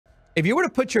if you were to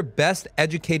put your best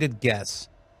educated guess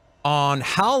on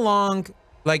how long,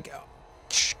 like,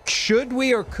 should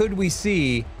we or could we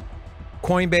see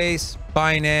Coinbase,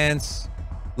 Binance,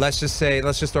 let's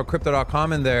just throw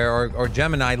crypto.com in there, or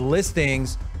Gemini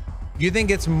listings, you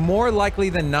think it's more likely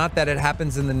than not that it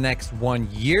happens in the next 1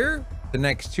 year, the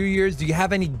next 2 years? Do you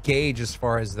have any gauge as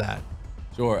far as that?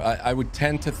 Sure. I would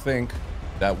tend to think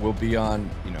that we'll be on,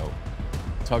 you know,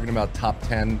 talking about top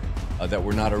 10 that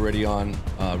we're not already on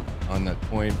the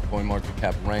coin market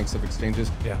cap ranks of exchanges.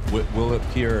 Yeah. Will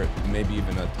appear maybe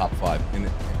even a top 5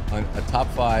 a top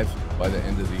 5 by the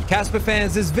end of the Kaspa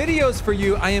fans, this video is for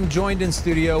you. I am joined in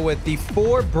studio with the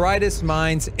 4 brightest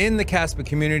minds in the Kaspa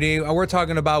community. We're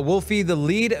talking about Wolfie, the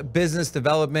lead business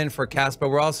development for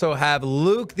Kaspa. We also have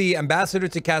Luke, the ambassador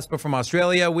to Kaspa from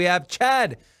Australia. We have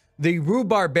Chad, the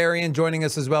Rhubarbarian, joining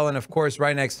us as well. And of course,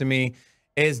 right next to me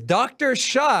is Dr.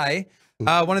 Shai,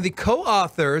 one of the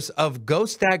co-authors of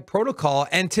Ghost Stag Protocol.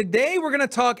 And today we're going to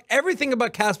talk everything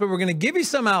about Kaspa. We're going to give you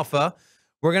some alpha.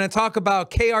 We're going to talk about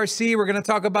KRC. We're going to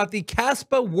talk about the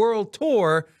Kaspa World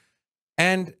Tour.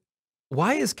 And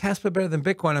why is Kaspa better than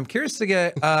Bitcoin? I'm curious to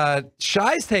get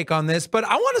Shai's take on this. But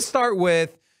I want to start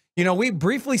with, you know, we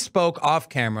briefly spoke off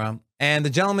camera, and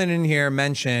the gentleman in here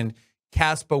mentioned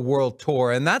Kaspa World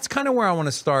Tour. And that's kind of where I want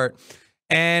to start.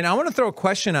 And I want to throw a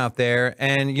question out there.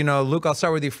 And, you know, Luke, I'll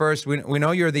start with you first. We know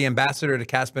you're the ambassador to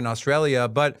Kaspa in Australia,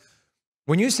 but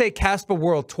when you say Kaspa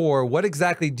World Tour, what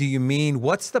exactly do you mean?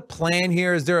 What's the plan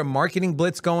here? Is there a marketing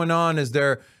blitz going on? Is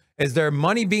there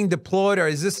money being deployed, or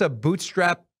is this a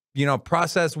bootstrap, you know,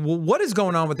 process? What is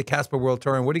going on with the Kaspa World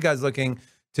Tour, and what are you guys looking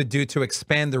to do to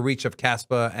expand the reach of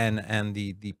Kaspa and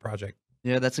the project?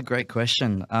 Yeah, that's a great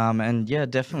question. And yeah,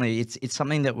 definitely. It's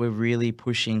something that we're really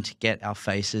pushing to get our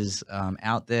faces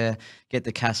out there, get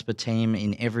the Kaspa team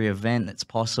in every event that's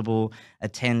possible,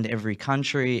 attend every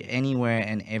country, anywhere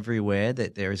and everywhere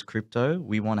that there is crypto.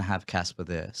 We want to have Kaspa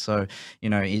there. So, you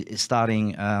know,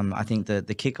 starting, I think the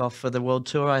kickoff for the World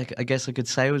Tour, I guess I could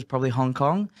say, was probably Hong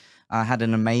Kong. Had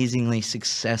an amazingly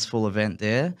successful event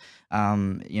there.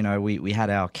 You know, we had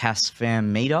our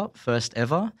Fam meetup, first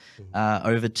ever.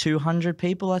 Over 200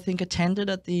 people, I think, attended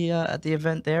at the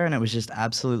event there, and it was just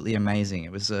absolutely amazing.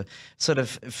 It was it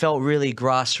felt really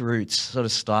grassroots sort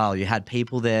of style. You had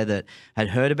people there that had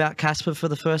heard about Kaspa for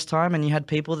the first time, and you had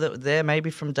people that were there maybe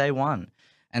from day one.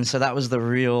 And so that was the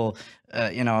real,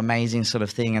 you know, amazing sort of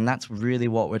thing. And that's really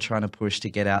what we're trying to push to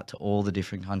get out to all the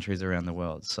different countries around the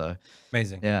world. So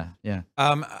amazing. Yeah, yeah.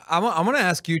 I want to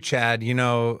ask you, Chad, you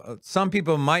know, some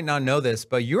people might not know this,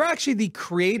 but you're actually the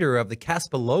creator of the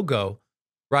Kaspa logo,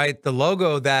 right? The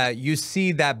logo that you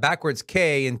see, that backwards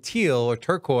K in teal or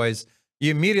turquoise,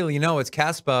 you immediately know it's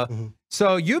Kaspa. Mm-hmm.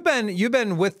 So you've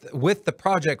been with the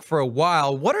project for a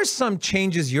while. What are some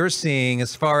changes you're seeing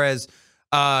as far as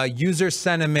user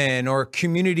sentiment or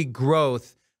community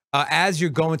growth as you're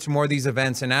going to more of these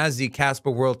events and as the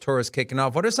Kaspa World Tour is kicking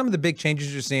off? What are some of the big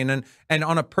changes you're seeing? And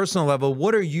on a personal level,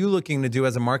 what are you looking to do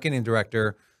as a marketing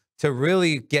director to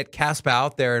really get Kaspa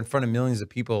out there in front of millions of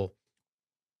people?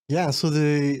 Yeah, so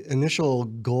the initial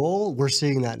goal, we're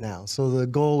seeing that now. So the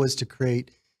goal was to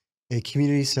create a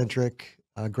community-centric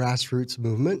grassroots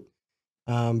movement.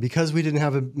 Because we didn't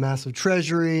have a massive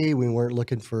treasury, we weren't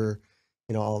looking for,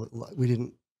 you know,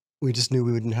 we just knew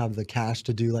we wouldn't have the cash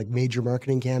to do like major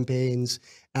marketing campaigns,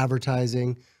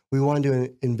 advertising. We wanted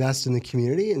to invest in the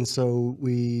community. And so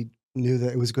we knew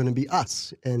that it was going to be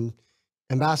us and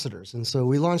ambassadors. And so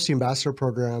we launched the ambassador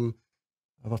program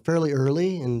fairly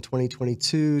early in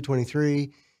 2022,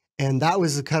 23. And that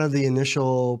was kind of the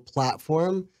initial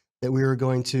platform that we were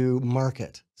going to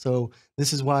market. So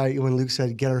this is why when Luke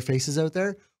said, get our faces out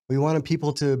there, we wanted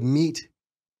people to meet,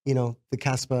 you know, the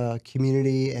Kaspa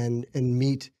community and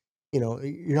meet, you know,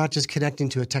 you're not just connecting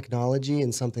to a technology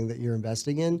and something that you're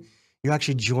investing in, you're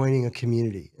actually joining a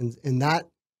community. And that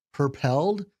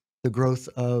propelled the growth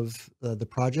of the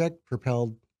project,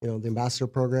 propelled, you know, the ambassador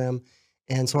program.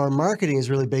 And so our marketing is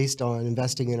really based on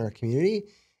investing in our community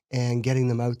and getting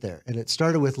them out there. And it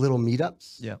started with little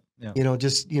meetups. Yeah, yeah. You know,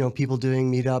 just, you know, people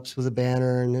doing meetups with a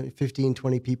banner and 15,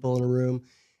 20 people in a room.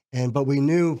 But we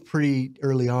knew pretty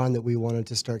early on that we wanted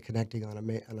to start connecting on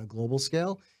a global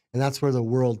scale, and that's where the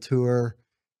world tour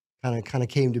kind of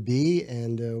came to be.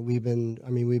 And we've been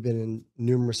in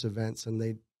numerous events,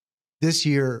 and this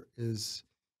year is,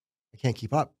 I can't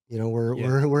keep up. You know,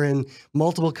 we're in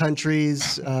multiple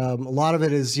countries. A lot of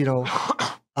it is, you know,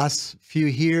 us few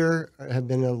here have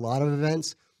been a lot of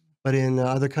events, but in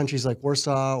other countries like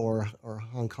Warsaw or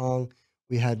Hong Kong,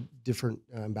 we had different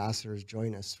ambassadors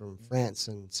join us from France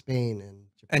and Spain and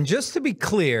Japan. And just to be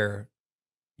clear,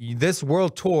 this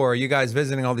world tour, you guys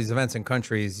visiting all these events and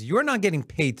countries, you're not getting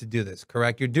paid to do this,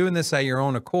 correct? You're doing this at your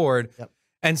own accord. Yep.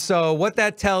 And so what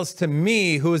that tells to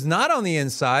me, who is not on the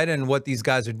inside, and what these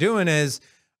guys are doing is,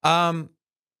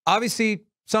 obviously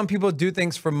some people do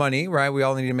things for money, right? We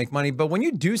all need to make money. But when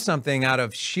you do something out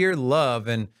of sheer love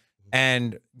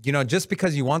and you know, just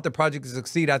because you want the project to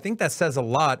succeed, I think that says a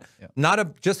lot,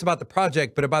 just about the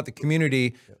project, but about the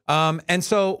community. And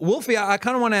so, Wolfie, I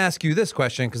kind of want to ask you this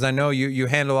question, because I know you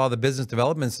handle all the business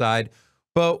development side.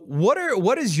 But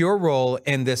what is your role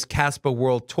in this Kaspa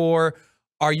World Tour?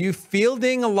 Are you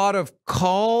fielding a lot of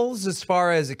calls as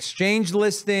far as exchange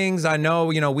listings? I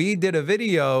know, you know, we did a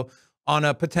video on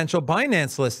a potential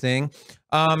Binance listing.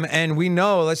 And we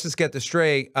know, let's just get this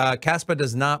straight, Kaspa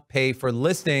does not pay for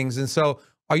listings. And so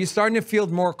are you starting to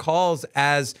field more calls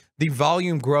as the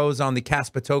volume grows on the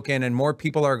Kaspa token and more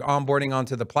people are onboarding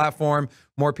onto the platform,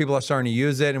 more people are starting to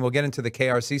use it? And we'll get into the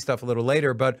KRC stuff a little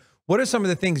later, but what are some of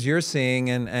the things you're seeing?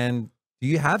 And do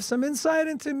you have some insight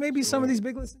into maybe some of these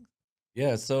big listings?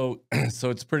 Yeah, so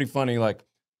it's pretty funny. Like,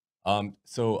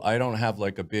 so I don't have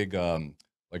like a big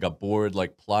like a board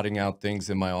like plotting out things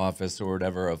in my office or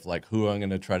whatever of like who I'm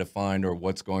gonna try to find or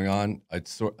what's going on.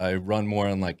 I run more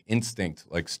on like instinct,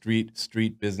 like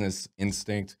street business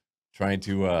instinct, trying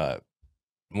to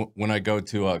when I go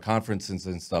to conferences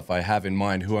and stuff, I have in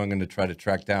mind who I'm gonna try to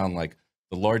track down, like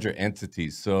the larger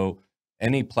entities. So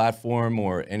any platform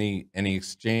or any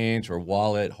exchange or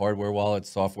wallet, hardware wallet,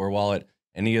 software wallet,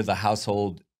 any of the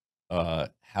household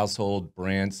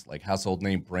brands, like household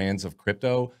name brands of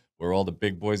crypto, where all the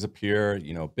big boys appear,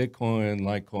 you know, Bitcoin,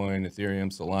 Litecoin,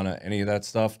 Ethereum, Solana, any of that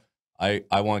stuff. I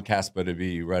want Kaspa to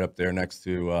be right up there next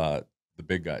to the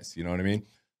big guys. You know what I mean?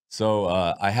 So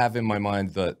I have in my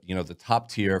mind the top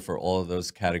tier for all of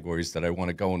those categories that I want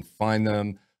to go and find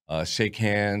them, shake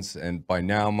hands, and by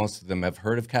now most of them have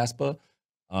heard of Kaspa.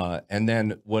 And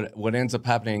then what ends up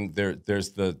happening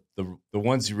there's the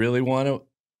ones you really want to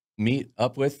meet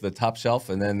up with, the top shelf,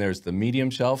 and then there's the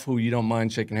medium shelf who you don't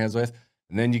mind shaking hands with.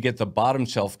 And then you get the bottom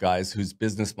shelf guys whose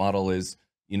business model is,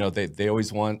 you know, they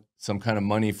always want some kind of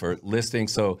money for listing,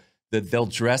 so that they'll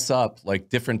dress up like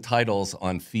different titles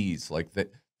on fees. Like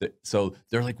so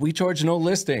they're like, we charge no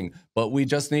listing, but we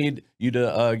just need you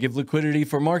to give liquidity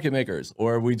for market makers,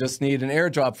 or we just need an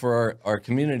airdrop for our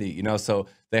community. You know, so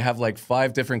they have like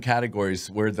 5 different categories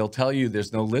where they'll tell you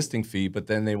there's no listing fee, but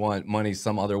then they want money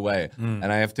some other way. And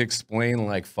I have to explain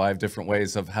like 5 different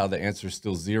ways of how the answer is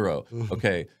still 0.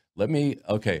 Okay.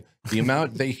 The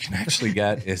amount that you can actually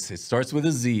get is, it starts with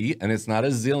a Z, and it's not a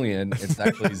zillion, it's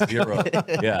actually 0.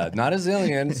 Yeah, not a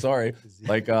zillion, sorry.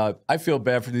 Like, I feel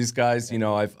bad for these guys. You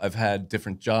know, I've had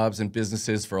different jobs and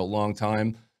businesses for a long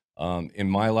time in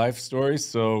my life story.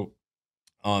 So,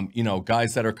 you know,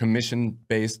 guys that are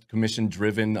commission-based,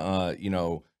 commission-driven,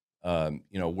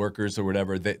 workers or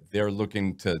whatever, they're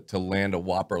looking to land a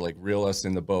whopper, like reel us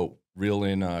in the boat, reel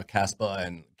in Kaspa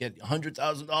and get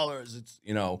 $100,000. It's,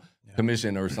 you know,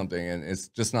 commission or something, and it's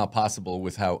just not possible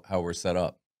with how we're set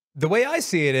up. The way I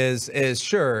see it is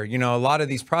sure, you know, a lot of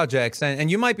these projects, and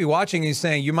you might be watching and you're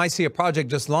saying you might see a project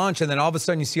just launch and then all of a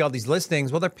sudden you see all these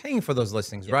listings. Well, they're paying for those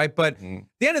listings, right? But at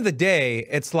the end of the day,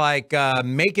 it's like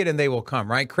make it and they will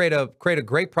come, right? Create a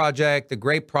great project, a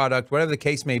great product, whatever the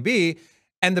case may be,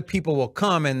 and the people will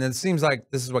come. And it seems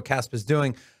like this is what Kaspa is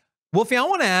doing. Wolfie, I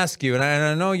want to ask you, and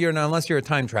I know you're not, unless you're a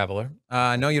time traveler.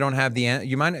 I know you don't have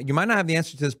you might not have the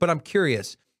answer to this, but I'm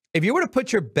curious. If you were to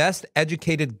put your best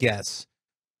educated guess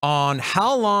on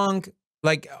how long,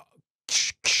 like,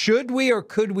 should we or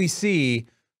could we see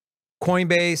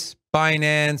Coinbase,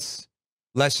 Binance,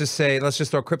 let's just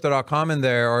throw crypto.com in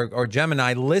there, or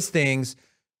Gemini listings,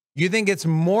 you think it's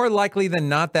more likely than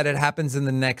not that it happens in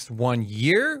the next 1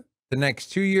 year, the next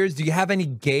 2 years? Do you have any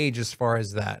gauge as far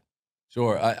as that?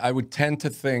 Sure. I would tend to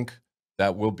think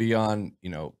that we'll be on, you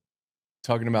know,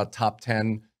 talking about top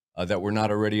 10 that we're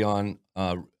not already on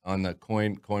the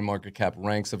coin market cap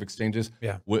ranks of exchanges.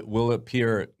 Yeah. Will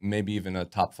appear maybe even a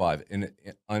top 5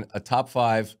 on a top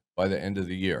 5 by the end of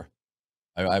the year.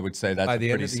 I would say that's a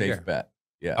pretty safe bet.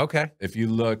 Yeah. Okay. If you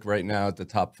look right now at the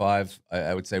top 5,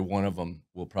 I would say one of them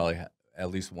will probably have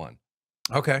at least one.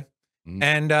 Okay.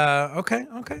 And okay,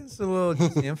 it's a little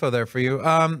juicy info there for you.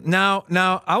 Now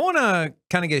I want to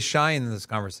kind of get Shai into this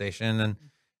conversation,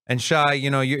 and Shai,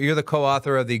 you know, you're the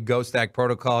co-author of the Ghost Stack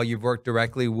protocol. You've worked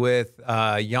directly with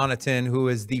Jonathan, who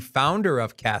is the founder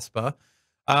of Kaspa,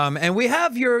 and we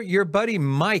have your buddy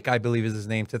Mike, I believe is his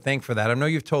name, to thank for that. I know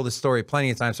you've told this story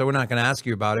plenty of times, so we're not going to ask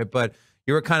you about it, but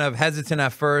you were kind of hesitant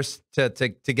at first to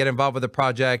get involved with the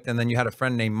project, and then you had a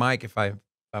friend named Mike, if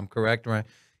I'm correct, right?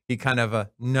 he kind of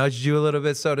nudged you a little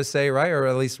bit, so to say, right? Or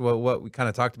at least what we kind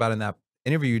of talked about in that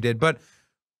interview you did. But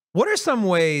what are some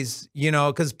ways, you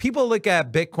know, because people look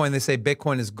at Bitcoin, they say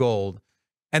Bitcoin is gold.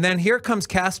 And then here comes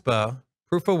Kaspa,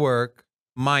 proof of work,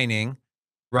 mining,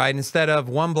 right? Instead of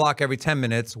 1 block every 10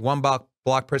 minutes, 1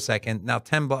 block per second, now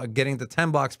getting to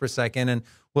 10 blocks per second. And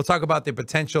we'll talk about the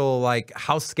potential, like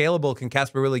how scalable can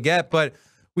Kaspa really get. But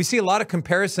we see a lot of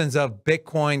comparisons of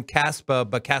Bitcoin, Kaspa,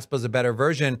 but Kaspa is a better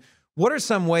version. What are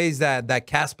some ways that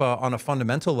Kaspa on a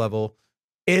fundamental level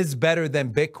is better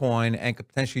than Bitcoin and could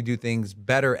potentially do things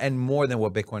better and more than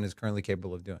what Bitcoin is currently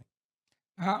capable of doing?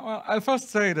 Well, I'll first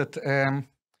say that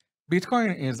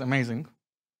Bitcoin is amazing.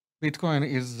 Bitcoin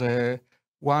is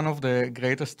one of the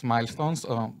greatest milestones,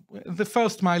 the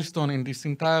first milestone in this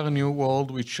entire new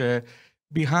world, which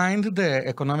behind the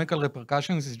economical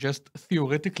repercussions is just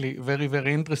theoretically very,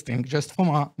 very interesting. Just from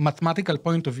a mathematical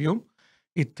point of view,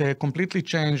 it completely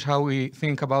changed how we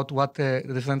think about what the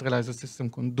decentralized system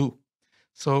can do.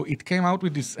 So it came out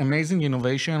with this amazing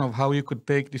innovation of how you could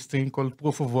take this thing called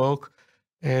proof of work,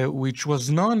 which was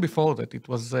known before that. It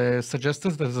was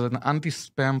suggested as an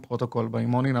anti-spam protocol by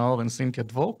Moni Naor and Cynthia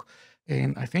Dwork,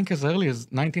 and I think as early as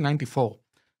 1994.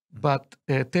 But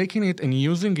taking it and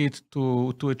using it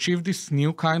to achieve this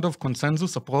new kind of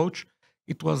consensus approach,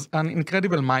 it was an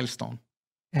incredible milestone.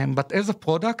 But as a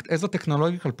product, as a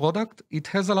technological product, it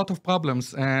has a lot of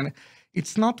problems. And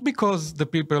it's not because the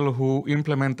people who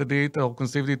implemented it or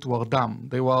conceived it were dumb.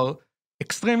 They were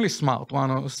extremely smart,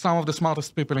 some of the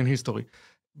smartest people in history.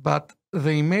 But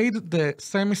they made the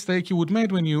same mistake you would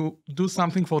make when you do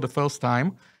something for the first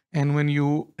time, and when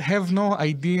you have no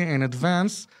idea in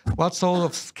advance what sort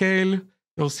of scale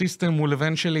your system will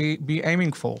eventually be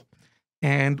aiming for.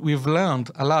 And we've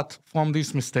learned a lot from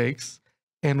these mistakes,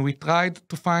 and we tried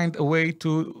to find a way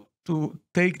to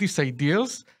take these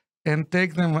ideas and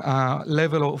take them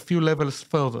a few levels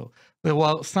further. There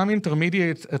were some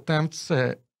intermediate attempts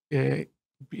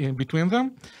in between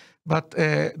them, but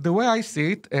the way I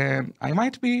see it, I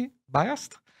might be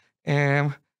biased,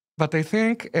 but I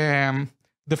think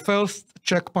the first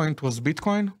checkpoint was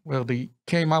Bitcoin, where they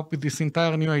came up with this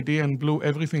entire new idea and blew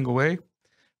everything away.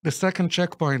 The second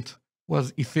checkpoint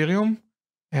was Ethereum,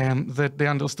 that they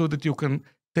understood that you can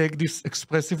take this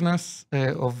expressiveness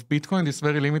of Bitcoin, this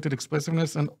very limited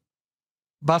expressiveness, and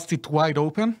bust it wide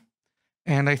open.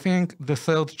 And I think the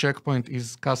third checkpoint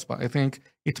is Kaspa. I think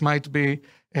it might be,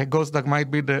 Gosdag might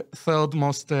be the third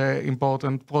most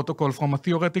important protocol from a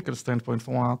theoretical standpoint,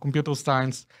 from a computer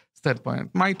science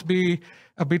standpoint. Might be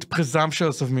a bit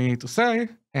presumptuous of me to say,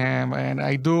 and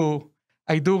I do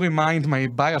remind my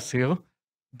bias here,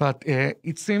 but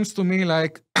it seems to me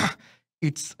like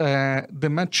it's the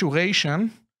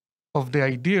maturation of the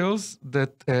ideas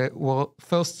that were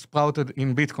first sprouted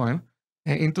in Bitcoin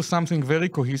into something very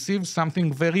cohesive,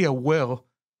 something very aware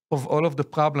of all of the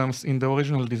problems in the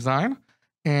original design.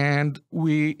 And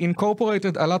we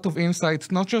incorporated a lot of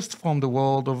insights, not just from the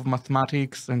world of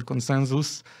mathematics and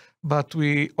consensus, but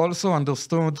we also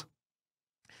understood,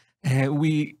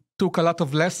 we took a lot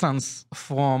of lessons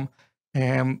from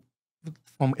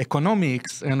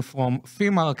economics and from fee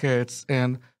markets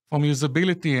and from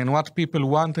usability and what people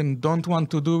want and don't want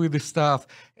to do with this stuff,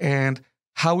 and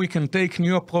how we can take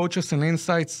new approaches and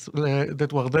insights that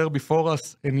were there before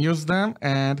us and use them,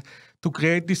 and to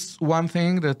create this one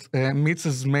thing that meets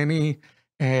as many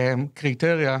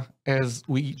criteria as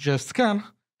we just can.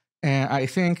 I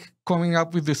think coming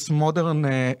up with this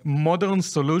modern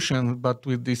solution, but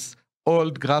with this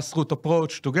old grassroots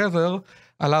approach together,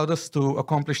 allowed us to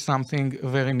accomplish something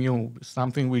very new,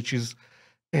 something which is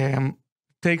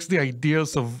takes the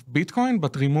ideas of Bitcoin,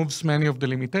 but removes many of the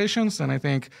limitations. And I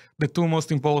think the two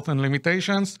most important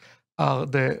limitations are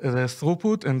the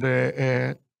throughput and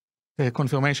the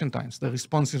confirmation times, the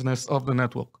responsiveness of the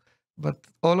network. But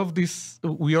all of this,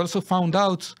 we also found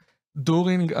out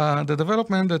during the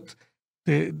development that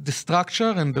the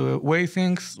structure and the way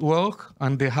things work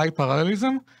and the high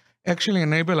parallelism actually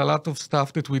enable a lot of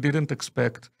stuff that we didn't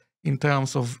expect in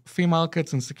terms of fee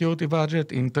markets and security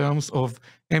budget, in terms of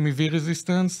MEV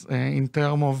resistance, in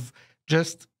terms of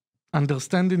just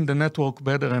understanding the network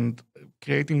better and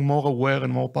creating more aware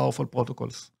and more powerful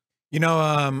protocols. You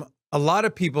know, a lot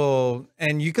of people,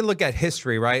 and you can look at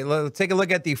history, right? Let's take a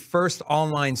look at the first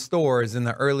online stores in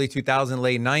the early 2000s,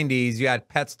 late 90s. You had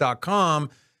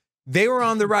pets.com. They were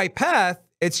on the right path.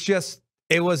 It's just,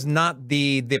 it was not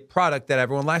the product that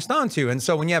everyone latched onto. And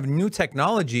so when you have new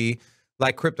technology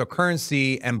like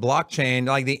cryptocurrency and blockchain,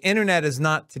 like the internet is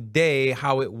not today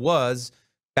how it was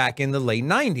back in the late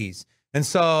 90s. And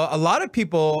so a lot of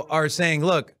people are saying,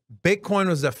 look, Bitcoin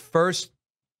was the first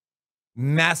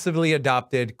massively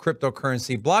adopted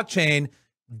cryptocurrency blockchain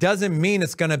doesn't mean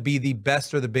it's going to be the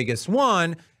best or the biggest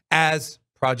one, as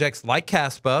projects like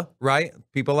Kaspa, right?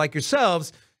 People like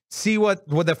yourselves see what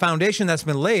the foundation that's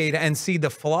been laid and see the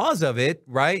flaws of it,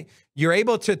 right? You're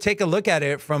able to take a look at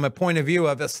it from a point of view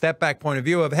of a step back point of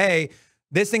view of, hey,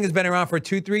 this thing has been around for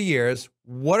 2-3 years.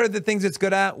 What are the things it's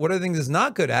good at? What are the things it's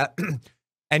not good at?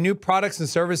 And new products and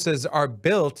services are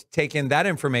built, taking that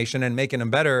information and making them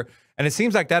better. And it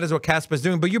seems like that is what Kaspa is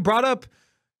doing. But you brought up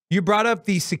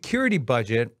the security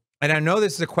budget. And I know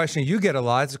this is a question you get a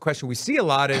lot. It's a question we see a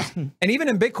lot is, and even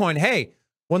in Bitcoin, hey,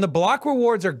 when the block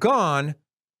rewards are gone,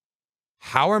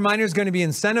 how are miners going to be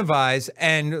incentivized?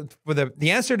 And for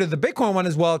the answer to the Bitcoin one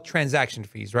is, well, transaction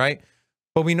fees, right?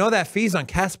 But we know that fees on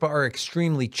Kaspa are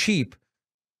extremely cheap.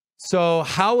 So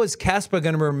how is Kaspa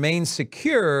going to remain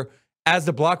secure as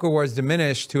the block rewards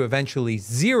diminish to eventually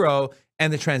zero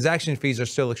and the transaction fees are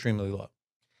still extremely low?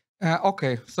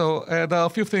 Okay, so there are a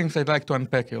few things I'd like to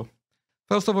unpack here.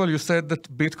 First of all, you said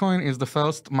that Bitcoin is the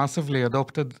first massively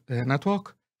adopted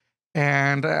network.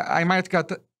 And I might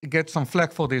get some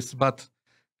flack for this, but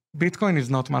Bitcoin is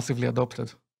not massively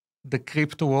adopted. The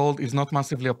crypto world is not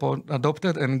massively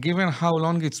adopted. And given how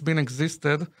long it's been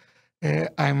existed,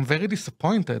 I'm very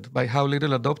disappointed by how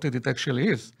little adopted it actually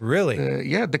is. Really?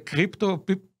 Yeah, the crypto,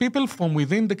 people from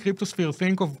within the crypto sphere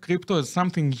think of crypto as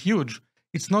something huge.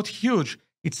 It's not huge,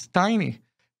 it's tiny.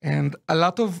 And a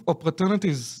lot of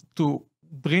opportunities to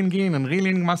bring in and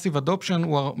really massive adoption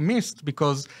were missed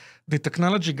because the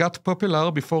technology got popular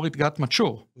before it got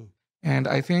mature. And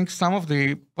I think some of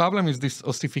the problem is this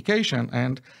ossification.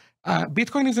 And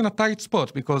Bitcoin is in a tight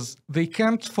spot because they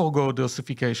can't forgo the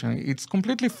ossification. It's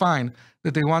completely fine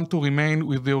that they want to remain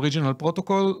with the original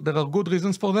protocol. There are good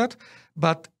reasons for that,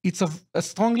 but it's a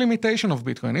strong limitation of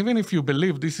Bitcoin, even if you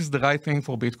believe this is the right thing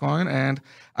for Bitcoin. And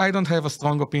I don't have a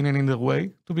strong opinion either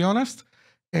way, to be honest.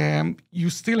 You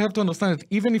still have to understand that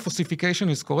even if ossification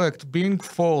is correct, being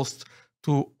forced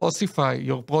to ossify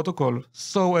your protocol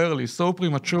so early, so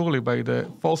prematurely by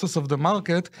the forces of the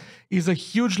market is a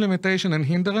huge limitation and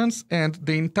hindrance, and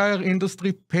the entire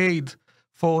industry paid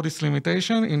for this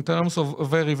limitation in terms of a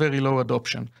very, very low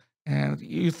adoption. And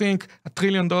you think $1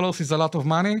 trillion is a lot of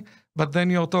money, but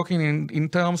then you're talking in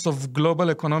terms of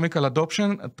global economical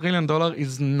adoption, $1 trillion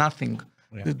is nothing.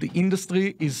 Yeah. The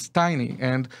industry is tiny,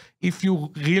 and if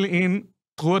you reel in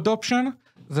true adoption,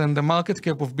 then the market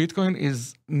cap of Bitcoin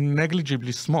is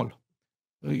negligibly small.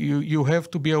 You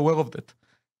have to be aware of that.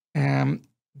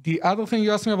 The other thing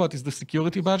you asked me about is the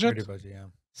security budget. Yeah.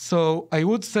 So I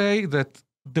would say that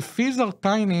the fees are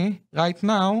tiny right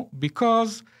now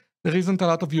because there isn't a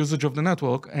lot of usage of the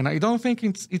network, and I don't think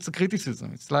it's a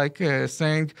criticism. It's like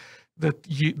saying that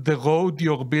the road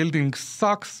you're building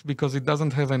sucks because it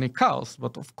doesn't have any cars.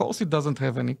 But of course it doesn't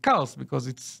have any cars because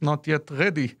it's not yet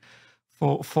ready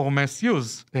for mass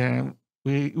use.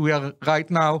 We are right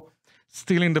now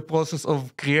still in the process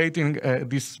of creating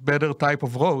this better type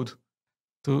of road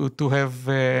to have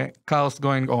cars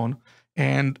going on.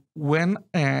 And when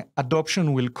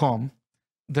adoption will come,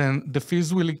 then the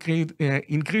fees will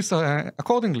increase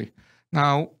accordingly.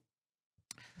 Now,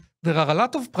 there are a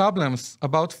lot of problems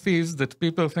about fees that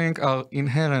people think are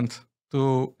inherent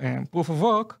to proof of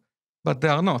work, but they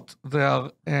are not. They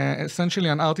are essentially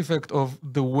an artifact of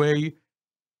the way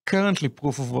currently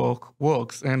proof of work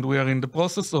works. And we are in the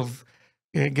process of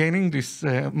gaining this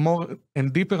more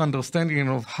and deeper understanding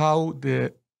of how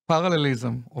the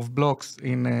parallelism of blocks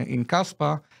in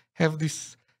Kaspa have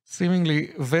this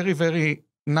seemingly very, very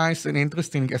nice and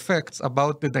interesting effects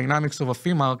about the dynamics of a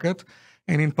fee market.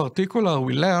 And in particular,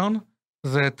 we learn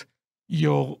that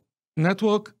your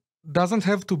network doesn't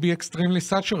have to be extremely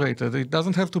saturated. It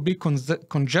doesn't have to be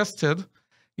congested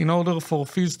in order for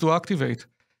fees to activate.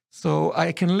 So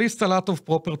I can list a lot of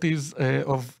properties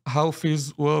of how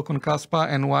fees work on Kaspa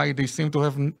and why they seem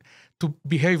to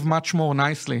behave much more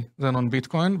nicely than on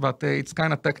Bitcoin, but it's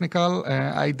kind of technical.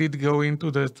 I did go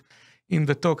into that in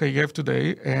the talk I gave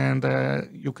today, and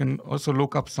you can also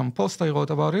look up some posts I wrote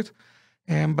about it.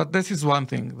 But this is one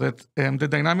thing, that the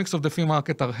dynamics of the fee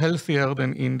market are healthier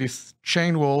than in this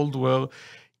chain world where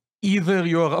either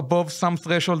you're above some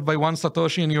threshold by 1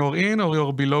 Satoshi and you're in, or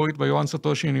you're below it by 1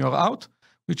 Satoshi and you're out,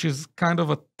 which is kind of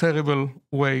a terrible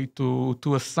way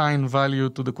to assign value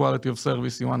to the quality of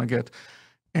service you want to get.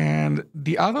 And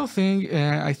the other thing,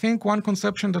 I think one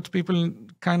conception that people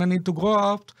kind of need to grow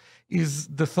up is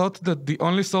the thought that the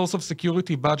only source of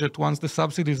security budget once the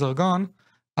subsidies are gone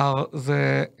are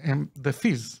the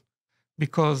fees,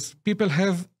 because people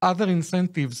have other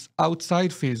incentives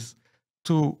outside fees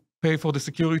to pay for the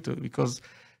security. Because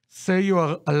say you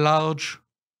are a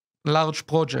large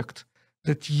project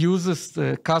that uses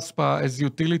Kaspa as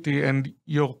utility, and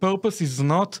your purpose is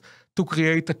not to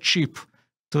create a chip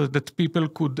that people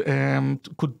could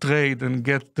trade and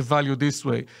get the value this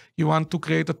way. You want to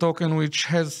create a token which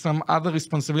has some other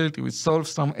responsibility, which solves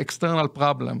some external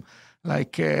problem,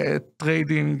 like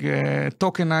trading,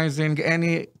 tokenizing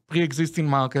any pre-existing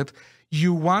market.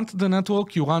 You want the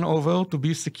network you run over to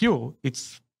be secure.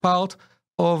 It's part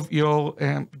of your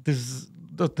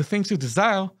the things you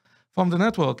desire from the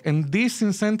network, and this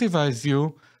incentivizes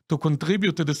you to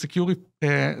contribute to the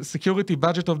security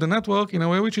budget of the network in a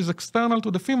way which is external to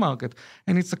the fee market.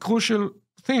 And it's a crucial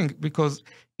thing, because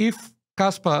if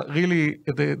Kaspa really,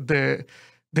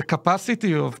 the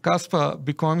capacity of Kaspa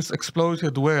becomes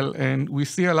exploited well, and we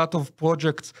see a lot of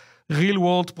projects,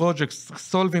 real-world projects,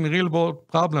 solving real-world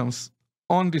problems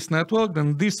on this network,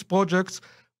 then these projects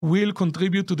will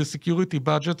contribute to the security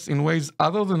budgets in ways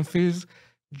other than fees,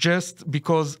 just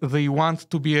because they want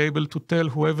to be able to tell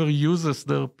whoever uses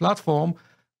their platform,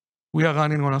 we are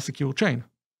running on a secure chain.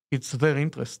 It's their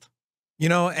interest. You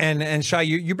know, and Shai,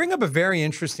 you bring up a very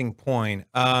interesting point.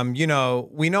 You know,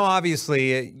 we know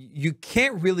obviously you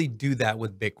can't really do that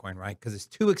with Bitcoin, right? Because it's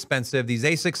too expensive. These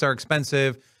ASICs are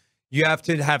expensive. You have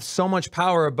to have so much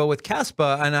power. But with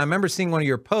Kaspa, and I remember seeing one of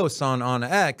your posts on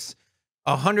X,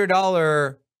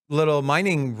 $100 little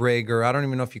mining rig, or I don't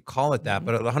even know if you call it that,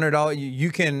 but $100,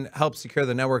 you can help secure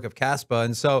the network of Kaspa.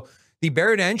 And so the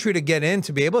barrier to entry to get in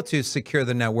to be able to secure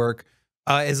the network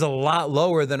is a lot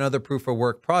lower than other proof of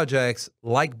work projects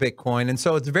like Bitcoin. And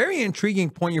so it's a very intriguing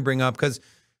point you bring up, because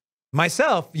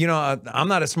myself, you know, I'm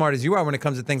not as smart as you are when it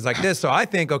comes to things like this. So I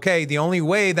think, okay, the only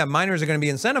way that miners are going to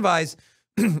be incentivized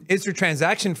is through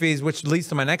transaction fees, which leads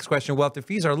to my next question. Well, if the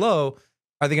fees are low,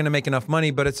 are they going to make enough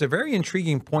money? But it's a very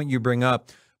intriguing point you bring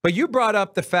up. But you brought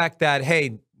up the fact that,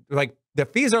 hey, like the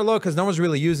fees are low because no one's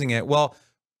really using it. Well,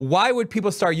 why would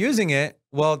people start using it?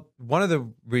 Well, one of the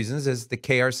reasons is the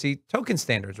KRC token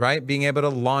standards, right? Being able to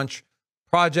launch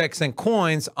projects and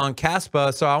coins on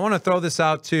Kaspa. So I want to throw this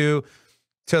out to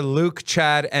Luke,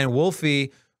 Chad, and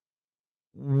Wolfie.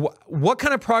 What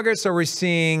kind of progress are we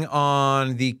seeing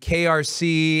on the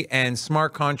KRC and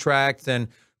smart contracts and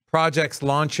projects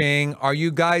launching? Are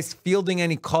you guys fielding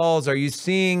any calls? Are you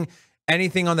seeing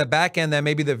anything on the back end that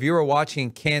maybe the viewer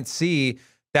watching can't see,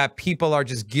 that people are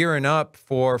just gearing up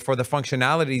for the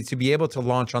functionality to be able to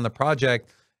launch on the project?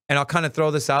 And I'll kind of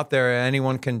throw this out there.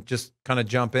 Anyone can just kind of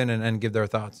jump in and give their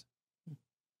thoughts.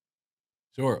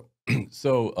 Sure.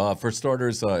 So for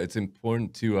starters, it's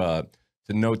important to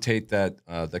notate that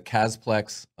the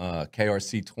Kasplex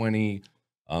KRC20,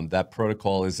 that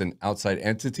protocol is an outside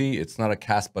entity. It's not a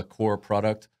Kaspa core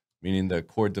product, meaning the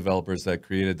core developers that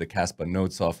created the Kaspa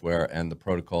node software and the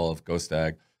protocol of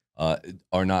Ghostag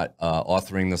are not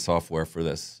authoring the software for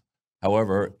this.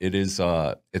 However,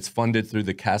 it's funded through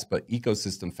the Kaspa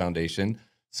Ecosystem Foundation.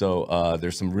 So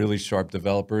there's some really sharp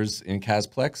developers in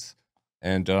Kasplex,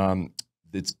 and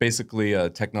it's basically a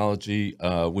technology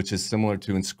which is similar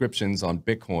to inscriptions on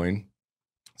Bitcoin.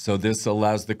 So this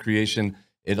allows the creation.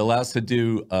 It allows to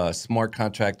do smart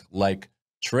contract-like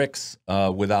tricks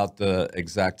without the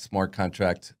exact smart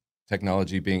contract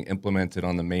technology being implemented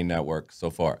on the main network so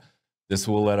far. This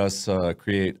will let us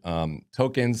create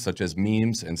tokens such as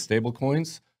memes and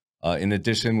stablecoins. In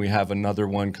addition, we have another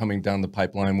one coming down the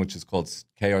pipeline, which is called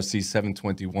KRC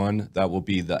 721. That will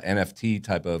be the NFT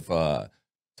type of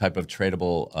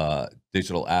tradable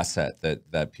digital asset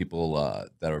that people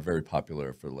that are very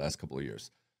popular for the last couple of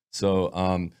years.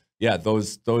 So yeah,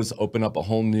 those open up a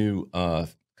whole new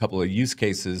couple of use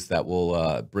cases that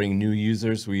will bring new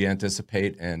users, we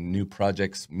anticipate, and new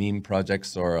projects. Meme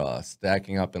projects are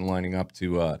stacking up and lining up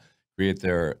to create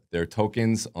their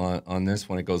tokens on this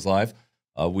when it goes live.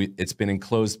 It's been in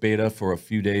closed beta for a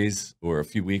few days, or a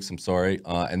few weeks, I'm sorry,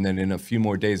 and then in a few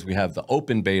more days we have the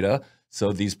open beta.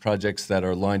 So these projects that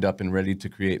are lined up and ready to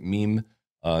create meme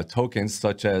tokens,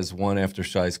 such as one after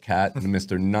Shai's cat,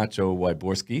 Mr. Nacho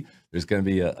Wyborski. There's going to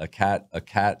be a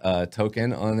cat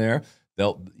token on there.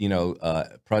 They'll,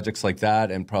 projects like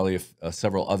that, and probably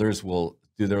several others will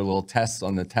do their little tests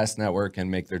on the test network and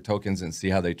make their tokens and see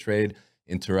how they trade,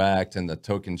 interact, and the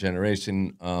token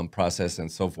generation process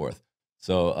and so forth.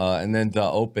 So, and then the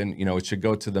open, it should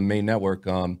go to the main network.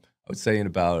 I would say in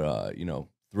about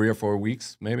 3 or 4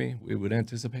 weeks, maybe we would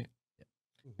anticipate.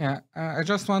 Yeah, I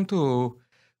just want to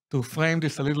frame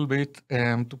this a little bit,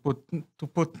 to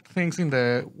put things in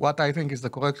what I think is the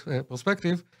correct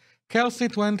perspective.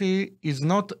 KRC20 is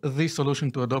not the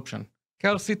solution to adoption.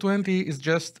 KRC20 is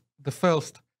just the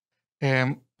first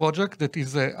project that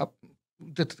is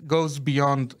that goes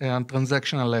beyond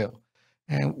transactional layer.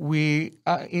 And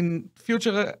in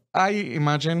future, I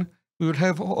imagine We will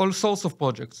have all sorts of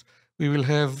projects. We will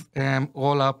have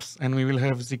roll-ups, and we will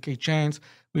have ZK chains.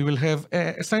 We will have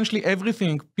essentially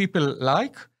everything people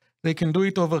like. They can do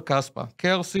it over Kaspa.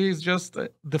 KRC is just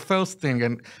the first thing,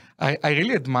 and I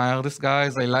really admire these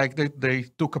guys. I like that they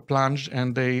took a plunge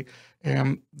and they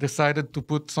decided to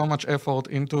put so much effort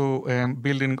into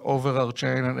building over our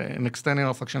chain and extending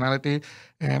our functionality.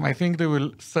 I think they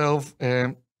will serve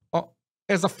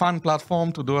as a fun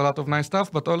platform to do a lot of nice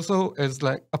stuff, but also as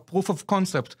like a proof of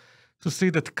concept to see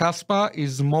that Kaspa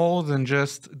is more than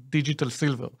just digital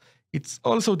silver. It's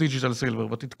also digital silver,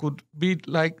 but it could be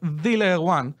like the layer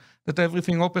one that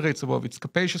everything operates above. It's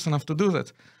capacious enough to do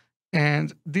that.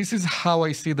 And this is how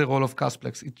I see the role of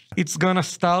Casplex. It's going to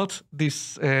start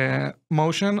this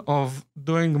motion of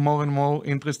doing more and more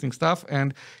interesting stuff.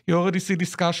 And you already see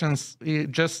discussions.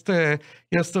 Just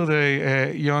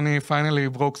yesterday, Yoni finally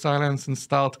broke silence and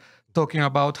start talking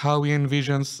about how he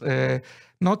envisions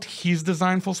not his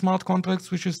design for smart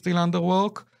contracts, which is still under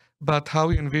work, but how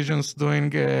he envisions doing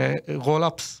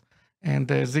roll-ups and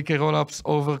ZK rollups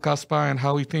over Kaspa and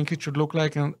how we think it should look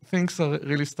like. And things are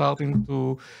really starting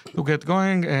to get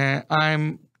going.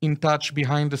 I'm in touch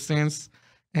behind the scenes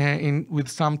with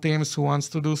some teams who wants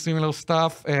to do similar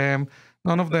stuff.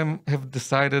 None of them have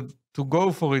decided to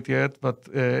go for it yet, but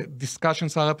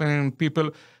discussions are happening.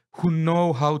 People who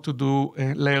know how to do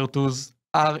layer 2s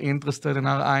are interested and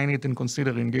are eyeing it and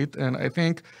considering it. And I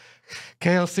think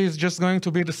KRC is just going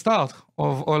to be the start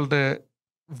of all the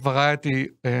variety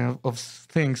of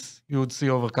things you would see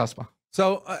over Kaspa.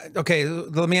 So, okay,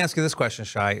 let me ask you this question,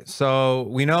 Shai. So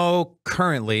we know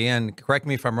currently, and correct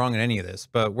me if I'm wrong in any of this,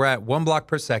 but we're at 1 block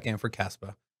per second for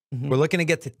Kaspa. Mm-hmm. We're looking to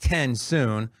get to 10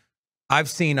 soon. I've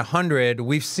seen 100.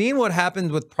 We've seen what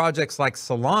happened with projects like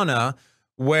Solana,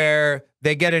 where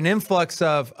they get an influx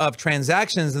of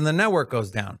transactions and the network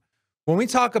goes down. When we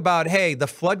talk about, hey, the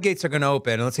floodgates are going to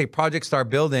open, and let's say projects start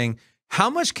building, how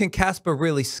much can Kaspa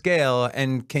really scale?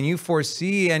 And can you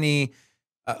foresee any,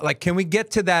 can we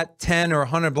get to that 10 or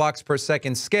 100 blocks per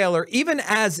second scale, or even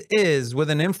as is with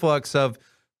an influx of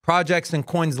projects and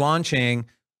coins launching,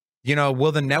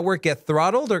 will the network get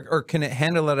throttled, or can it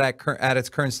handle it at its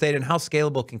current state? And how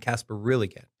scalable can Kaspa really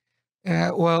get?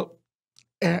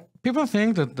 People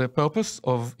think that the purpose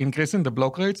of increasing the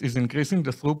block rates is increasing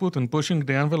the throughput and pushing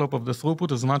the envelope of the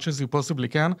throughput as much as you possibly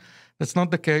can. That's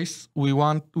not the case.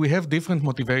 We have different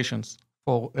motivations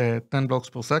for 10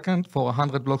 blocks per second, for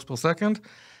 100 blocks per second.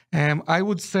 I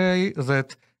would say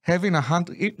that having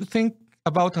think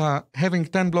about having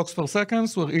 10 blocks per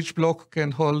second, where each block can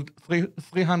hold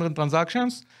 300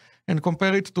 transactions, and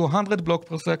compare it to 100 blocks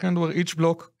per second, where each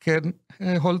block can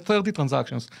hold 30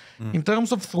 transactions. In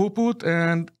terms of throughput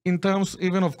and in terms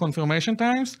even of confirmation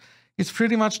times, it's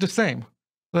pretty much the same.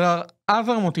 There are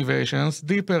other motivations,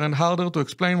 deeper and harder to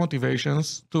explain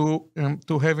motivations to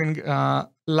having a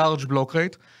large block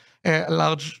rate, a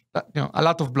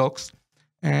lot of blocks.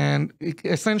 And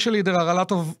essentially, there are a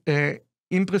lot of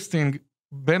interesting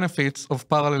benefits of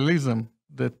parallelism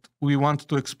that we want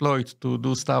to exploit to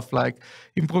do stuff like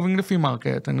improving the fee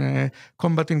market and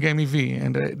combating game EV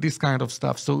and this kind of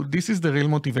stuff. So this is the real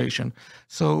motivation.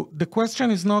 So the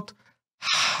question is not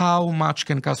how much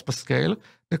can Kaspa scale.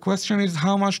 The question is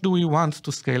how much do we want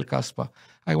to scale Kaspa?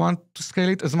 I want to scale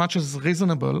it as much as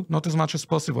reasonable, not as much as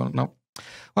possible. Now,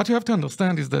 what you have to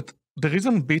understand is that the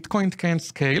reason Bitcoin can't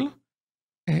scale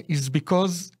is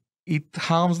because it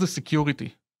harms the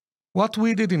security. What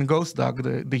we did in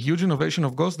GhostDAG, the huge innovation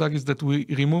of GhostDAG, is that we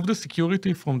removed the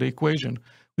security from the equation.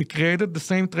 We created the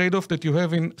same trade-off that you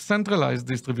have in centralized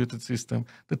distributed system.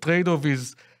 The trade-off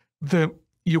is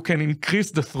you can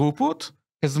increase the throughput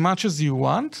as much as you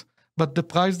want, but the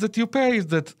price that you pay is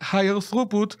that higher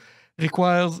throughput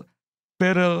requires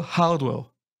better hardware.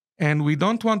 And we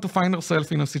don't want to find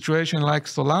ourselves in a situation like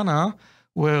Solana,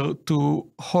 where to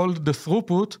hold the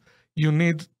throughput, you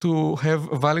need to have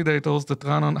validators that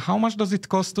run on. How much does it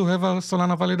cost to have a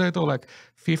Solana validator? Like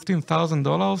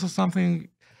 $15,000 or something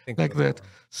like that.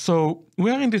 So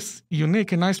we're in this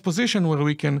unique and nice position where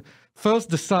we can first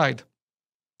decide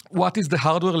what is the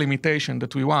hardware limitation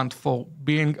that we want for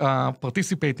being a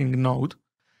participating node.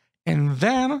 And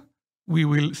then we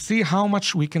will see how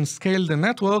much we can scale the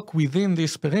network within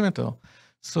this perimeter.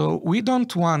 So we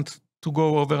don't want to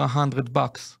go over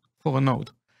 $100 for a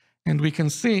node. And we can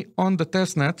see on the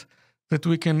testnet that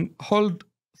we can hold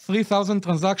 3,000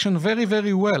 transactions very,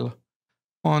 very well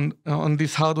on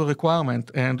this hardware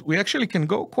requirement, and we actually can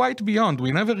go quite beyond.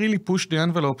 We never really push the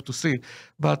envelope to see,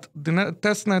 but the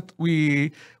testnet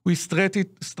we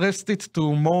stressed it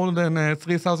to more than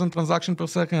 3,000 transactions per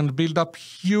second, build up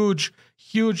huge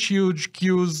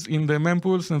queues in the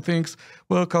mempools, and things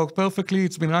work out perfectly.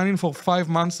 It's been running for 5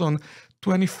 months on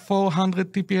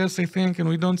 2,400 TPS, I think, and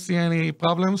we don't see any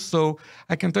problems. So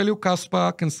I can tell you,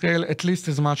 Kaspa can scale at least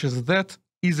as much as that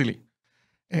easily.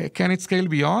 Can it scale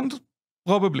beyond?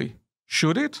 Probably.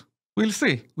 Should it? We'll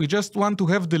see. We just want to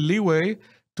have the leeway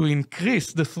to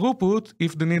increase the throughput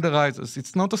if the need arises.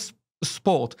 It's not a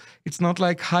sport. It's not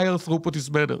like higher throughput is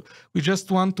better. We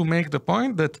just want to make the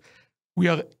point that we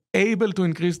are able to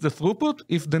increase the throughput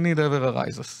if the need ever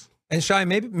arises. And Shai,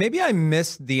 maybe I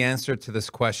missed the answer to this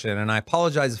question, and I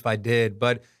apologize if I did,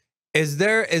 but is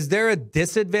there a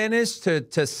disadvantage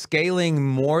to scaling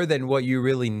more than what you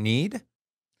really need?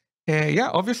 Yeah,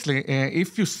 obviously.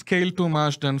 If you scale too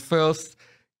much, then first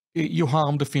you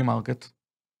harm the fee market,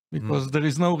 because there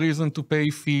is no reason to pay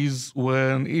fees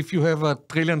when if you have 1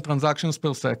 trillion transactions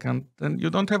per second, then you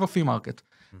don't have a fee market.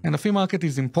 And the fee market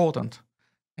is important.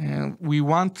 And we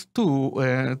want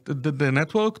the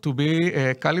network to be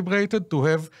calibrated to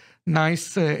have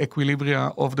nice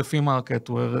equilibria of the fee market,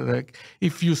 where like,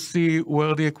 if you see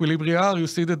where the equilibria are, you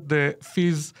see that the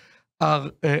fees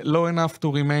are low enough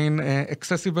to remain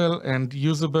accessible and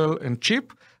usable and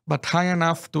cheap, but high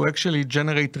enough to actually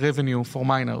generate revenue for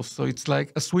miners. So it's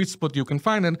like a sweet spot you can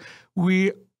find, and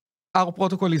our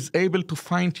protocol is able to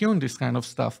fine-tune this kind of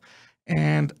stuff.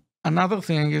 And another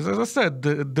thing is, as I said,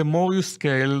 the more you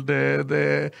scale,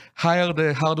 the higher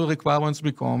the hardware requirements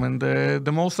become, and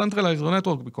the more centralized the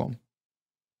network become.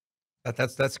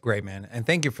 That's great, man, and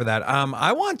thank you for that.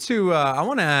 I want to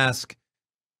ask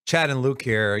Chad and Luke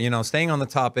here, staying on the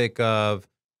topic of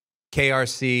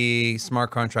KRC,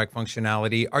 smart contract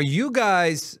functionality, are you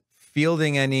guys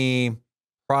fielding any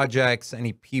projects,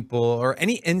 any people, or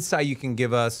any insight you can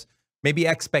give us, maybe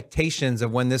expectations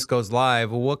of when this goes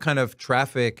live? What kind of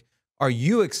traffic are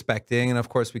you expecting? And of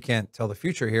course, we can't tell the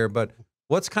future here, but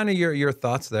what's kind of your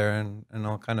thoughts there? And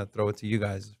I'll kind of throw it to you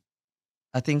guys.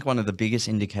 I think one of the biggest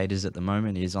indicators at the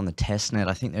moment is on the testnet.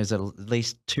 I think there's at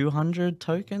least 200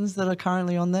 tokens that are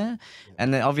currently on there,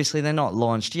 and obviously they're not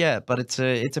launched yet. But it's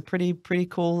a pretty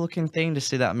cool looking thing to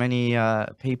see that many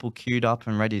people queued up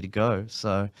and ready to go.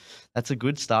 So that's a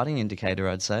good starting indicator,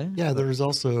 I'd say. Yeah, there's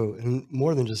also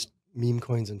more than just meme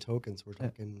coins and tokens. We're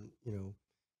talking,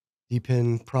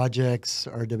 DPIN projects,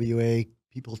 RWA,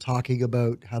 people talking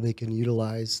about how they can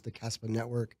utilize the Kaspa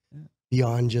network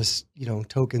beyond just,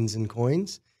 tokens and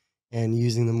coins, and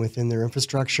using them within their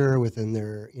infrastructure, within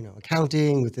their,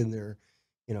 accounting, within their,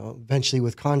 eventually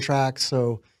with contracts.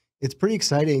 So it's pretty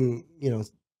exciting.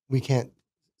 We can't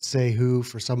say who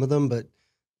for some of them, but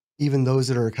even those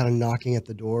that are kind of knocking at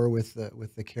the door with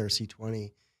the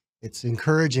KRC-20, it's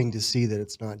encouraging to see that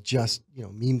it's not just,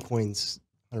 meme coins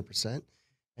 100%,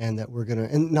 and that we're going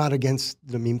to, and not against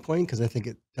the meme coin, because I think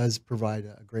it does provide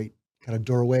a great kind of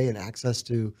doorway and access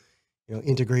to,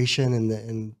 integration,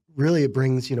 and really it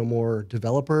brings, more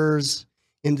developers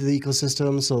into the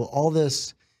ecosystem. So all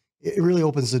this, it really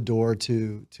opens the door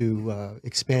to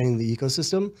expanding the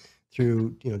ecosystem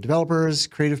through, developers,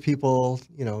 creative people,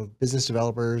 business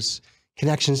developers,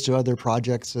 connections to other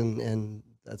projects, and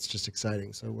that's just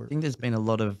exciting. So I think there's been a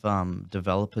lot of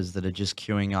developers that are just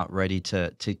queuing up ready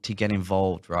to get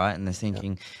involved, right? And they're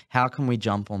thinking, how can we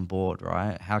jump on board,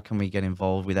 right? How can we get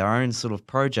involved with our own sort of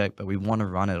project, but we want to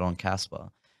run it on Kaspa?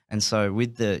 And so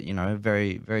with the,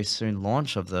 very, very soon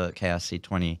launch of the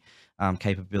KRC-20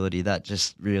 capability, that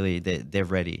just really, they're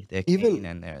ready. They're keen,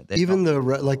 and they're even the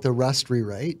Rust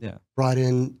rewrite brought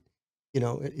in,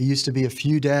 it used to be a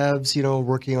few devs,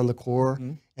 working on the core.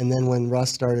 And then when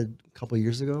Rust started a couple of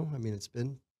years ago, I mean, it's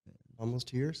been almost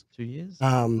 2 years. 2 years.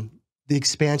 The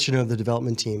expansion of the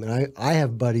development team, and I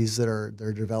have buddies they're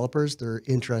developers. They're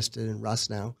interested in Rust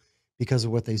now because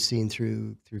of what they've seen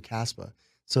through Kaspa.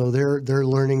 So they're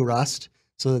learning Rust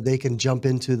so that they can jump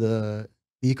into the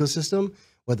ecosystem,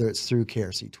 whether it's through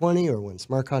KRC-20 or when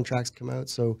smart contracts come out.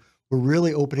 So we're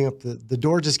really opening up the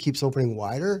door. Just keeps opening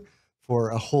wider for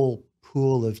a whole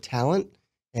pool of talent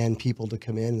and people to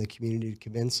come in, the community to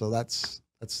come in. So that's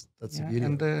the beauty.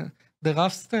 And the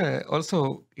Rust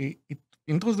also it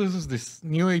introduces this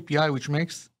new API which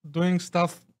makes doing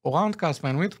stuff around Kaspa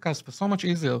and with Kaspa so much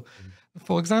easier.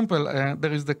 For example,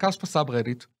 there is the Kaspa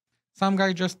subreddit. Some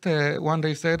guy just one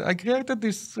day said, I created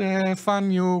this fun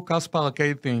new Kaspa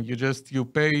arcade thing. You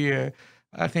pay,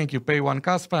 I think you pay 1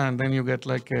 Kaspa, and then you get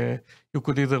you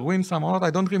could either win some or not.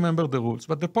 I don't remember the rules.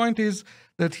 But the point is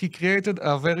that he created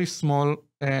a very small,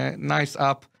 nice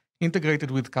app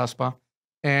integrated with Kaspa.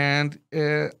 And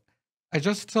I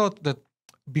just thought that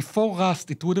before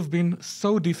Rust, it would have been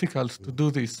so difficult to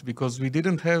do this because we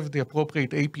didn't have the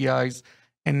appropriate APIs.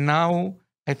 And now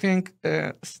I think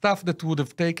stuff that would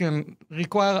have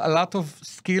require a lot of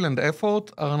skill and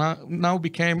effort now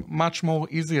became much more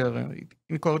easier, and it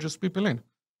encourages people in.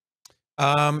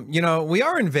 You know, we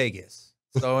are in Vegas.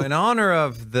 So in honor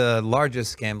of the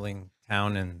largest gambling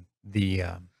town in the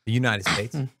United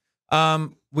States,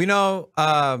 we know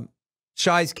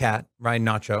Shai's cat, right?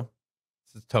 Nacho.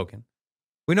 It's a token.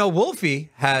 We know Wolfie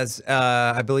has,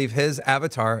 I believe his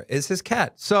avatar is his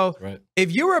cat. So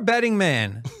if you were a betting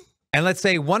man, and let's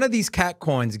say one of these cat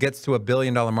coins gets to $1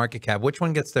 billion market cap, which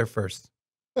one gets there first?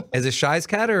 Is it Shai's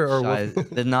cat or Shai,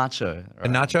 the Nacho? Right? The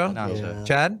Nacho? Nacho. Yeah.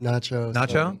 Chad? Nacho.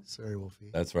 Nacho? Sorry, Wolfie.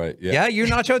 That's right. Yeah. Yeah, you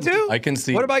Nacho too? I can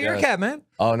see. What about your cat, man?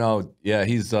 Oh, no. Yeah,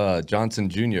 he's Johnson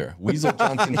Jr. Weasel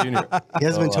Johnson Jr. He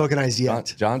hasn't been tokenized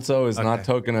yet. Johnso is not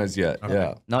tokenized yet.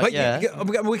 Yeah. Not But yet.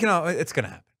 we can all, it's going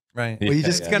to happen, right? Well,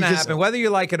 It's going to happen, whether you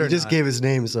like it or He just not. gave his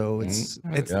name, so it's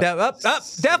It's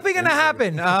definitely going to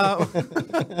happen.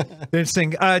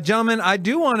 Interesting. Gentlemen, I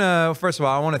do want to, first of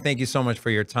all, I want to thank you so much for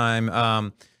your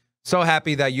time. So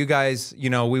happy that you guys,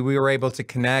 you know, we were able to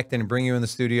connect and bring you in the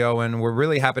studio, and we're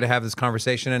really happy to have this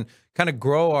conversation and kind of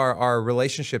grow our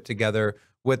relationship together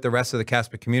with the rest of the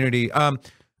Kaspa community. I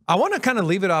want to kind of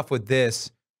leave it off with this.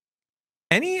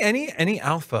 Any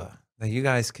alpha that you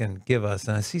guys can give us?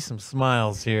 And I see some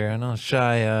smiles here. I know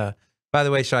Shai, by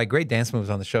the way, Shai, great dance moves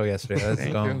on the show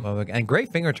yesterday. And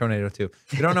great finger tornado too.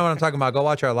 If you don't know what I'm talking about, go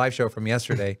watch our live show from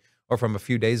yesterday or from a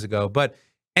few days ago. But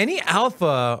any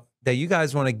alpha that you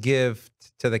guys want to give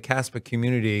to the Kaspa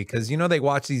community, because you know they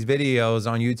watch these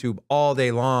videos on YouTube all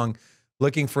day long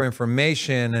looking for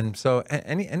information, and so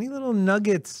any little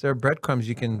nuggets or breadcrumbs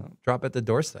you can drop at the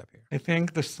doorstep here. I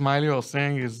think the smile you're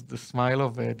saying is the smile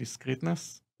of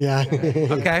discreetness. yeah.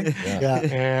 Okay.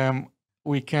 Yeah.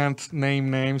 We can't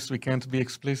name names, we can't be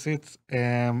explicit,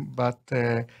 but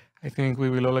I think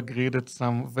we will all agree that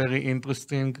some very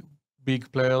interesting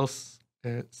big players,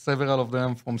 several of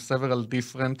them from several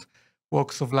different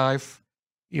walks of life,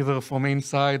 either from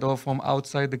inside or from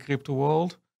outside the crypto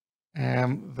world,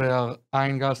 they are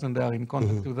eyeing us and they are in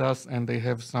contact with us, and they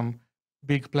have some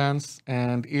big plans.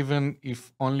 And even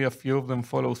if only a few of them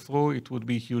follow through, it would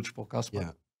be huge for Kaspa.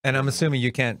 Yeah. And I'm assuming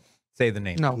you can't say the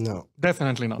name. No,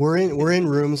 definitely not. We're in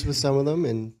rooms with some of them,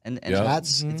 and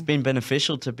chats. It's been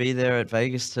beneficial to be there at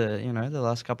Vegas the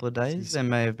last couple of days. There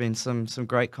may have been some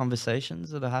great conversations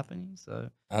that are happening. So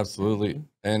Absolutely.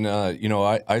 And,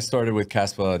 I started with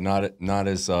Kaspa not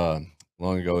as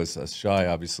long ago as Shai,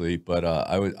 obviously, but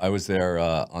I was there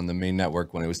on the main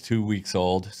network when it was 2 weeks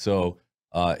old. So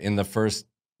in the first,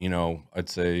 I'd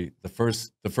say the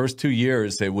first 2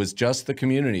 years, it was just the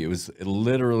community. It was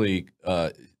literally,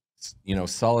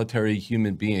 solitary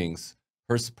human beings,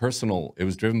 personal. It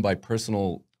was driven by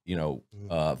personal,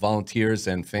 volunteers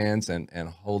and fans and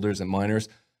holders and miners.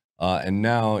 And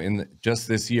now just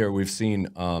this year, we've seen,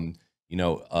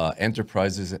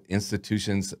 enterprises,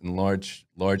 institutions, and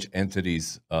large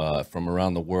entities from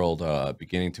around the world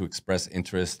beginning to express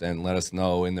interest and let us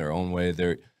know in their own way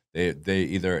they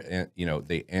either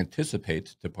they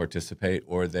anticipate to participate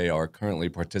or they are currently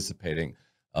participating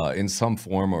in some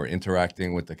form or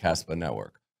interacting with the Kaspa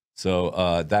network.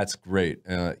 So that's great.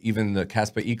 Even the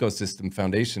Kaspa Ecosystem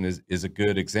Foundation is a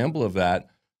good example of that.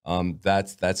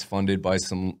 That's funded by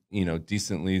some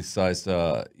decently sized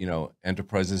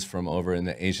enterprises from over in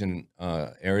the Asian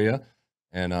area,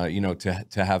 and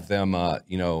to have them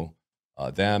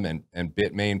them and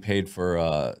Bitmain paid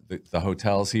for the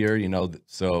hotels here,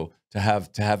 so to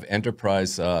have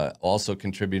enterprise also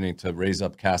contributing to raise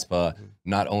up Kaspa,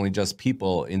 not only just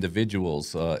people,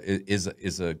 individuals,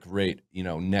 is a great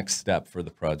next step for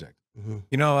the project.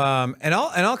 And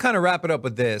I'll kind of wrap it up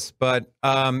with this, but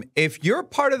if you're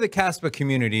part of the Kaspa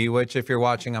community, which if you're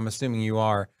watching, I'm assuming you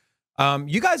are,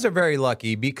 you guys are very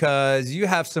lucky because you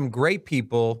have some great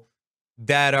people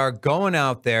that are going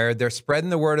out there. They're spreading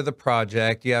the word of the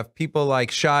project. You have people like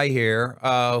Shai here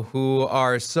who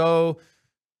are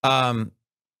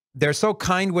they're so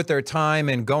kind with their time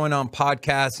and going on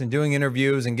podcasts and doing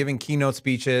interviews and giving keynote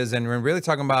speeches and really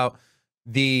talking about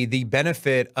the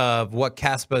benefit of what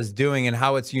Kaspa is doing and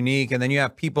how it's unique. And then you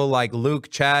have people like Luke,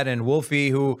 Chad, and Wolfie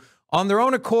who on their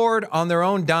own accord, on their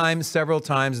own dime several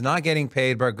times, not getting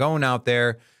paid, but going out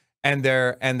there and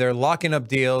they're locking up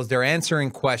deals, they're answering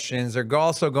questions, they're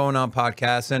also going on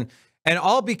podcasts, and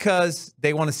all because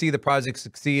they want to see the project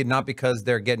succeed, not because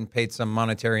they're getting paid some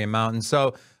monetary amount. And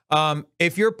so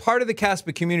if you're part of the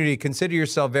Kaspa community, consider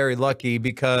yourself very lucky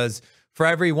because for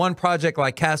every one project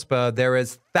like Kaspa, there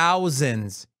is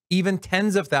thousands, even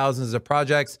tens of thousands of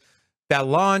projects that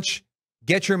launch,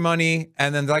 get your money,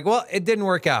 and then they're like, well, it didn't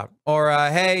work out. Or,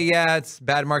 hey, yeah, it's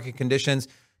bad market conditions.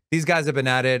 These guys have been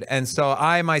at it. And so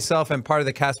I myself am part of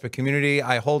the Kaspa community.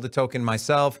 I hold a token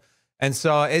myself. And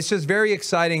so it's just very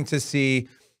exciting to see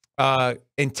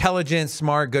intelligent,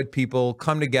 smart, good people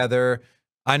come together.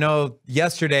 I know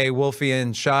yesterday, Wolfie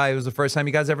and Shai, it was the first time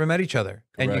you guys ever met each other.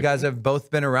 Correct. And you guys have both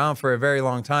been around for a very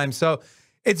long time. So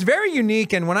it's very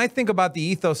unique. And when I think about the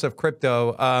ethos of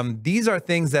crypto, these are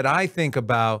things that I think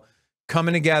about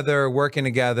coming together, working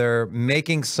together,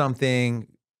 making something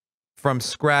from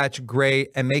scratch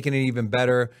great and making it even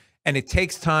better. And it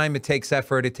takes time, it takes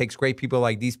effort, it takes great people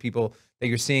like these people that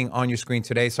you're seeing on your screen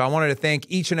today. So I wanted to thank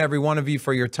each and every one of you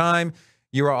for your time.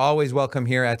 You are always welcome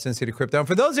here at Sin City Crypto. And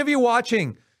for those of you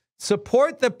watching,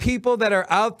 support the people that are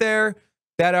out there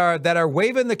that are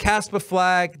waving the Kaspa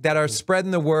flag, that are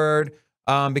spreading the word,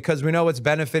 because we know it's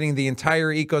benefiting the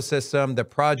entire ecosystem, the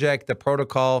project, the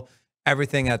protocol,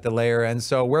 everything at the layer. And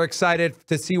so we're excited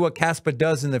to see what Kaspa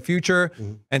does in the future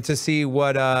and to see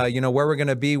what, where we're going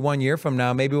to be 1 year from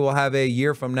now. Maybe we'll have a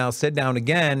year from now, sit down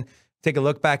again, take a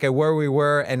look back at where we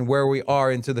were and where we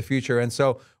are into the future. And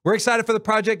so we're excited for the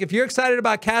project. If you're excited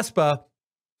about Kaspa,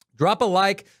 drop a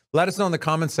like, let us know in the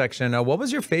comments section. What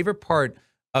was your favorite part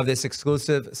of this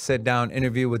exclusive sit down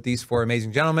interview with these four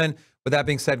amazing gentlemen? With that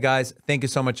being said, guys, thank you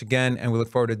so much again, and we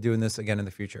look forward to doing this again in the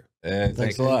future. And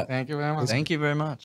thanks a lot. Thank you very much. Thank you very much.